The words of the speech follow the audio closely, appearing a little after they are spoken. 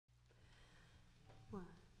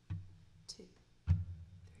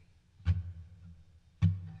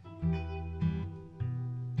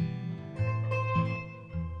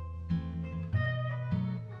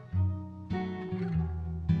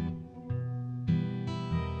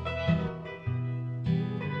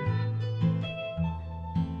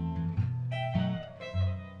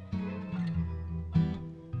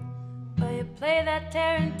play that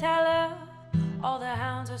tarantella, all the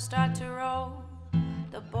hounds will start to roll.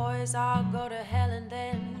 The boys all go to hell and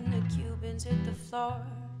then the Cubans hit the floor.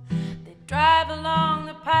 They drive along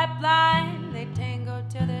the pipeline, they tango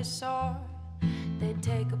till they're sore. They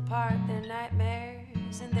take apart their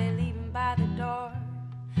nightmares and they leave them by the door.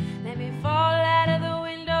 Let me fall out of the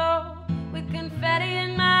window with confetti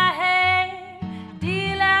in my hair.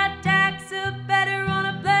 Deal out tax a better on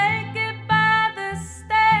a blanket by the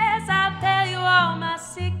stairs. I'll tell you all my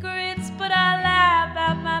secrets, but I'll lie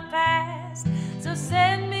about my past. So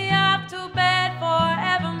send me off to bed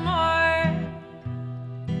forevermore.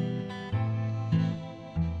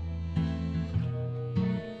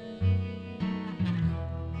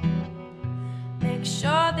 Make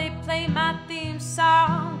sure they play my theme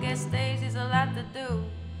song. Guess Daisy's a lot to do.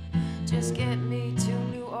 Just get me to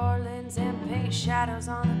New Orleans and paint shadows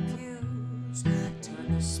on the pews.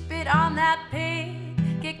 Turn the spit on that pig,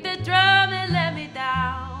 kick the drum and let me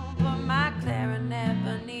down. Put my clarinet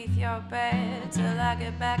beneath your bed till I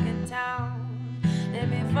get back in town. Let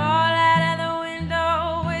me fall out of the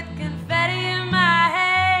window with confetti in my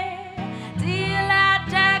hair. Deal out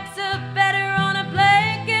tax a better on a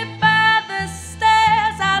blanket by the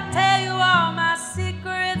stairs. I'll tell you all my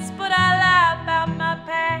secrets, but I lie about my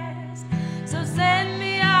past. So send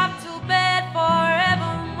me off to bed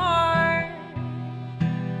forevermore.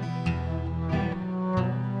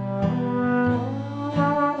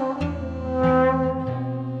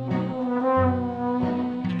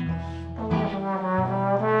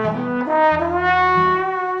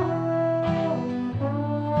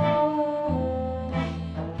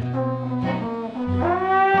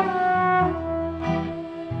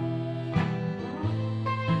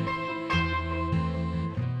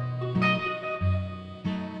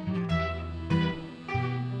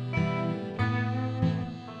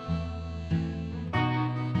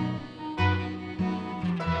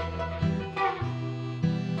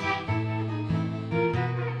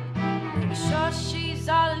 She's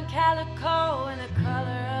all in calico and the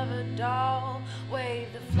color of a doll. Wave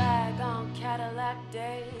the flag on Cadillac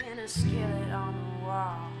Day and a skillet on the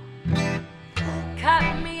wall.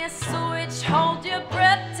 Cut me a switch, hold your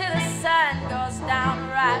breath till the sun goes down.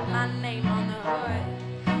 Write my name